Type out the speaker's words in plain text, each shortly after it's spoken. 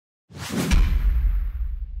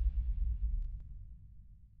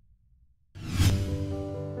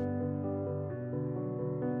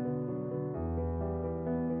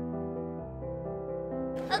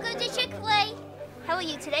Welcome to Chick-fil-A. How are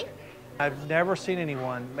you today? I've never seen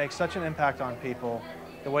anyone make such an impact on people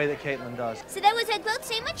the way that Caitlin does. So that was a grilled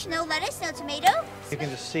sandwich, no lettuce, no tomato. You can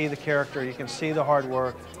just see the character, you can see the hard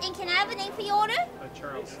work. And can I have a name for your order?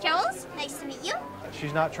 Charles. Charles, nice to meet you.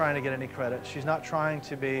 She's not trying to get any credit. She's not trying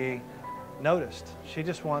to be noticed. She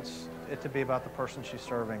just wants it to be about the person she's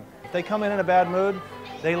serving. If they come in a bad mood,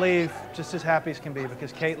 they leave just as happy as can be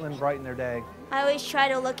because Caitlin brightened their day. I always try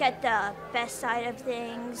to look at the best side of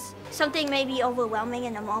things. Something may be overwhelming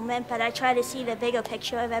in the moment, but I try to see the bigger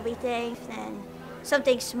picture of everything. And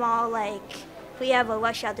something small like we have a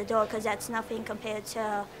rush out the door, because that's nothing compared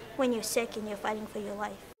to when you're sick and you're fighting for your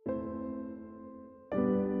life.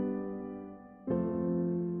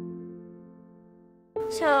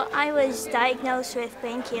 So I was diagnosed with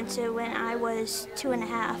brain cancer when I was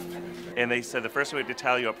 2.5. And they said the first way to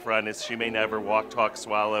tell you up front is she may never walk, talk,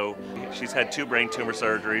 swallow. She's had 2 brain tumor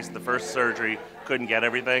surgeries. The first surgery couldn't get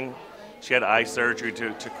everything. She had eye surgery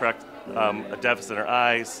to correct a deficit in her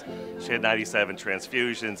eyes. She had 97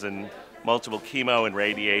 transfusions and multiple chemo and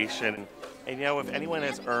radiation. And you know, if anyone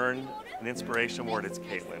has earned an inspiration award, it's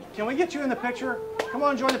Caitlin. Can we get you in the picture? Come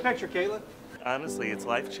on, join the picture, Caitlin. Honestly, it's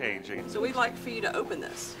life-changing. So we'd like for you to open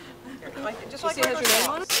this. Just like it has your name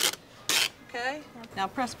on it. Okay? Now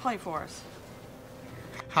press play for us.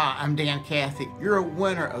 Hi, I'm Dan Cathy. You're a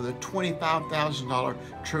winner of the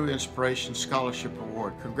 $25,000 True Inspiration Scholarship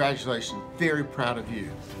Award. Congratulations. Very proud of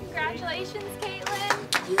you. Congratulations, Caitlin.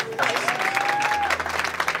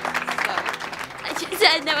 I just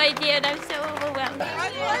had no idea, and I'm so overwhelmed.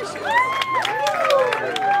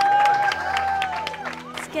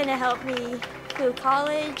 It's gonna help me through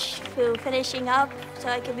college, through finishing up, so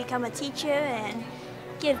I can become a teacher and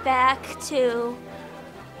give back to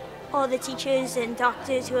all the teachers and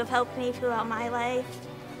doctors who have helped me throughout my life,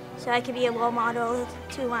 so I can be a role model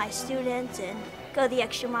to my students and go the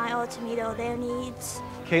extra mile to meet all their needs.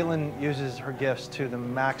 Caitlin uses her gifts to the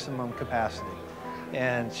maximum capacity,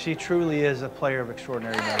 and she truly is a player of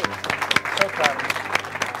extraordinary measure. So proud of her.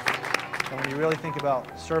 And when you really think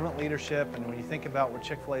about servant leadership and when you think about what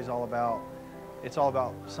Chick-fil-A is all about, it's all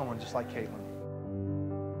about someone just like Caitlin.